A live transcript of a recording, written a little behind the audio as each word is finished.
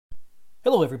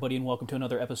Hello, everybody, and welcome to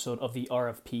another episode of the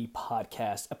RFP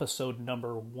Podcast, episode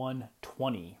number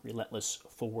 120, Relentless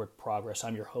Forward Progress.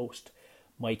 I'm your host,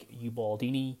 Mike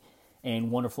Ubaldini, and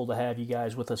wonderful to have you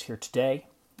guys with us here today.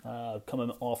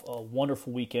 Coming off a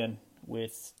wonderful weekend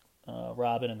with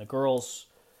Robin and the girls.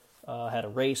 Had a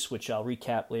race, which I'll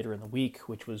recap later in the week,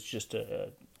 which was just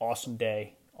an awesome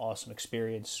day, awesome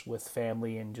experience with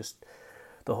family and just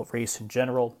the whole race in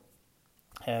general.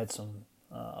 Had some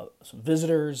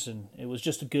visitors, and it was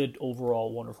just a good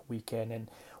overall wonderful weekend. And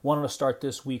wanted to start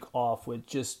this week off with,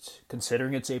 just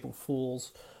considering it's April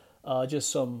Fool's, just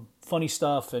some funny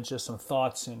stuff and just some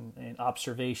thoughts and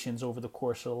observations over the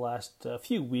course of the last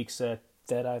few weeks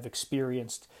that I've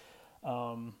experienced.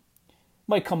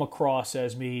 Might come across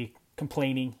as me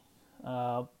complaining,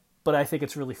 but I think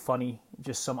it's really funny.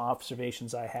 Just some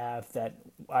observations I have that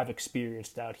I've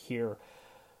experienced out here.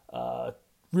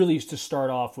 Really used to start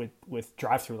off with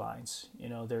drive-through lines. You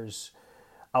know, there's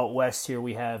out west here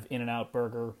we have In-N-Out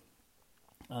Burger.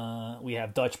 We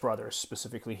have Dutch Brothers,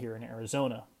 specifically here in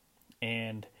Arizona.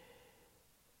 And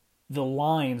the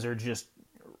lines are just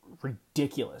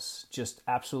ridiculous, just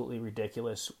absolutely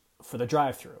ridiculous for the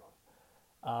drive-through.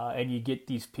 And you get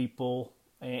these people,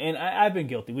 and I've been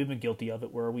guilty, we've been guilty of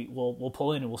it, where we'll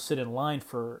pull in and we'll sit in line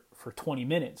for 20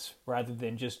 minutes rather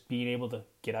than just being able to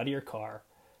get out of your car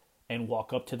and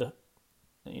walk up to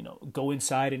go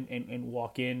inside and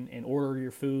walk in and order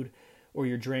your food or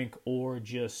your drink, or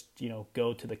just,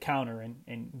 go to the counter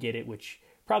and get it, which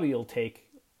probably will take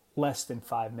less than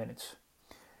 5 minutes.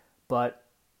 But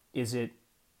is it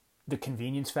the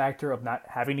convenience factor of not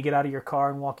having to get out of your car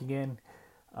and walking in?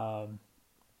 I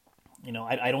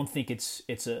don't think it's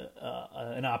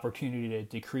an opportunity to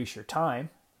decrease your time.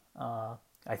 I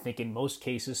think in most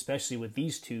cases, especially with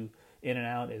these two,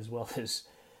 In-N-Out as well as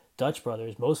Dutch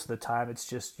Brothers, most of the time it's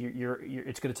just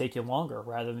it's going to take you longer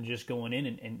rather than just going in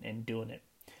and doing it.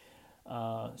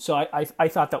 So I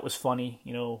thought that was funny.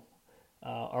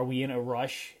 Are we in a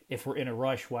rush? If we're in a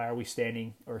rush, why are we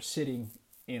standing or sitting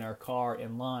in our car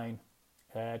in line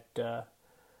at a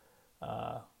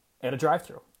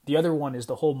drive-thru? The other one is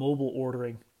the whole mobile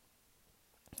ordering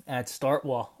at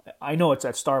I know it's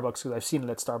at Starbucks because I've seen it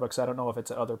at Starbucks. I don't know if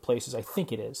it's at other places. I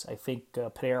think it is. I think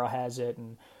Panera has it,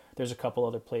 and there's a couple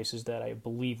other places that I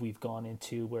believe we've gone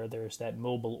into where there's that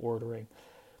mobile ordering.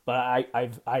 But I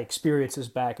experienced this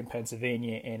back in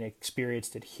Pennsylvania and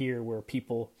experienced it here, where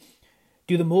people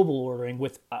do the mobile ordering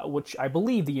with which I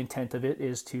believe the intent of it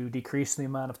is to decrease the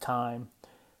amount of time.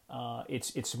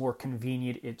 It's more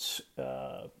convenient. It's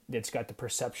got the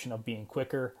perception of being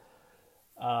quicker.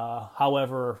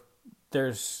 However,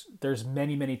 there's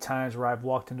many times where I've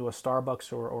walked into a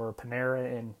Starbucks or a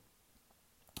Panera, and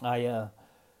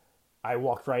I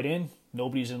walked right in,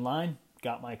 nobody's in line,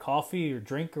 got my coffee or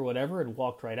drink or whatever, and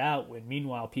walked right out. When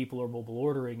meanwhile people are mobile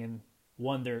ordering, and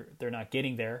one, they're not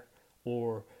getting there,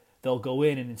 or they'll go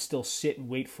in and still sit and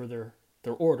wait for their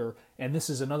order. And this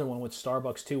is another one with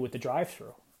Starbucks too, with the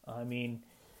drive-thru. I mean,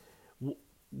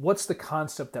 what's the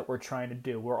concept that we're trying to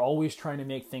do? We're always trying to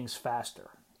make things faster,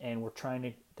 and we're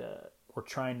trying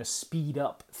to speed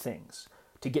up things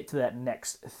to get to that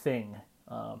next thing.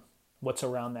 What's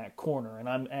around that corner. And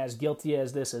I'm as guilty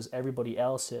as this as everybody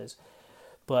else is.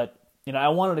 But, I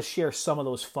wanted to share some of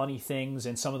those funny things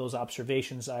and some of those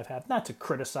observations I've had, not to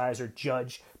criticize or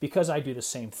judge, because I do the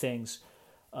same things.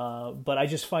 But I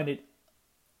just find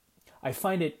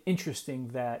it interesting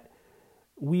that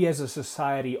we as a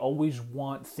society always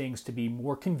want things to be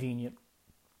more convenient.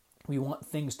 We want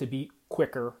things to be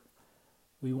quicker.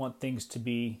 We want things to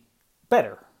be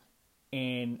better.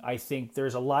 And I think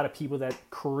there's a lot of people that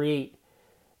create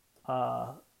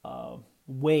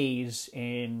ways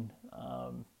and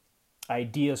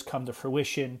ideas come to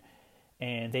fruition,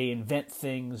 and they invent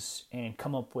things and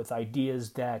come up with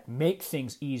ideas that make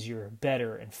things easier,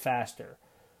 better, and faster.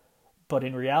 But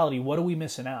in reality, what are we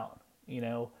missing out?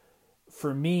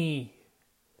 For me,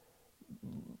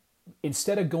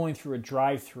 instead of going through a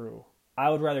drive-thru, I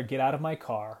would rather get out of my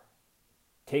car,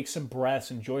 take some breaths,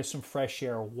 enjoy some fresh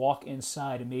air, walk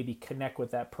inside, and maybe connect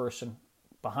with that person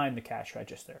behind the cash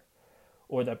register,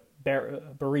 or the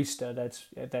barista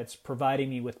that's providing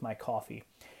me with my coffee,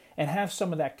 and have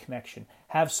some of that connection,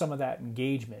 have some of that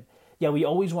engagement. Yeah, we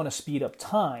always want to speed up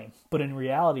time, but in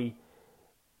reality,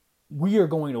 we are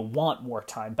going to want more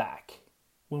time back.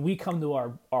 When we come to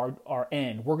our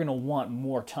end, we're going to want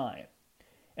more time.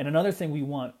 And another thing we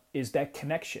want is that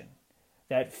connection,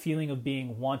 that feeling of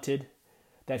being wanted,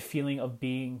 that feeling of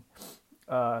being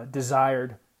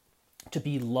desired, to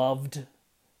be loved,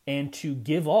 and to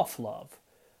give off love,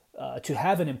 to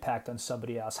have an impact on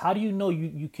somebody else. How do you know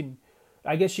you can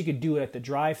I guess you could do it at the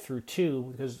drive-through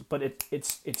too, but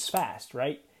it's fast,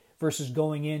 right? Versus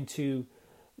going into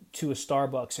a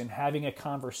Starbucks and having a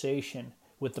conversation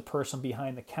with the person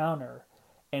behind the counter,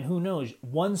 and who knows,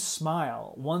 one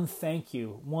smile, one thank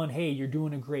you, one hey, you're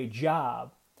doing a great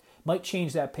job, might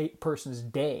change that person's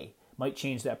day, might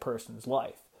change that person's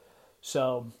life.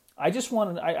 So I just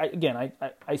wanted,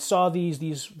 I saw these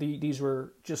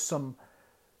were just some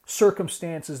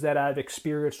circumstances that I've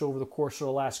experienced over the course of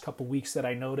the last couple of weeks that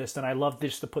I noticed, and I love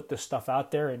just to put this stuff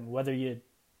out there, and whether you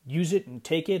use it and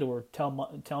take it or tell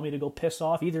me to go piss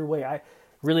off, either way, it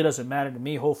really doesn't matter to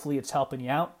me. Hopefully it's helping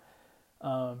you out.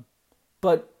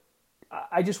 But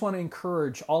I just want to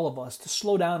encourage all of us to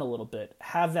slow down a little bit,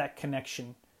 have that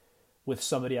connection with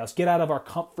somebody else, get out of our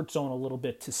comfort zone a little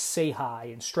bit to say hi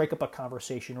and strike up a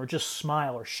conversation, or just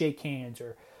smile or shake hands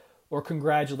or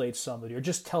congratulate somebody, or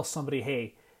just tell somebody,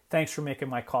 hey, thanks for making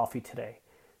my coffee today.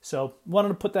 So wanted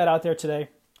to put that out there today.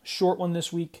 Short one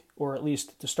this week, or at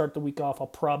least to start the week off. I'll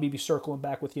probably be circling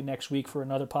back with you next week for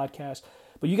another podcast.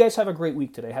 But you guys have a great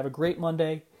week today. Have a great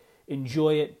Monday.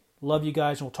 Enjoy it. Love you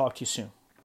guys, and we'll talk to you soon.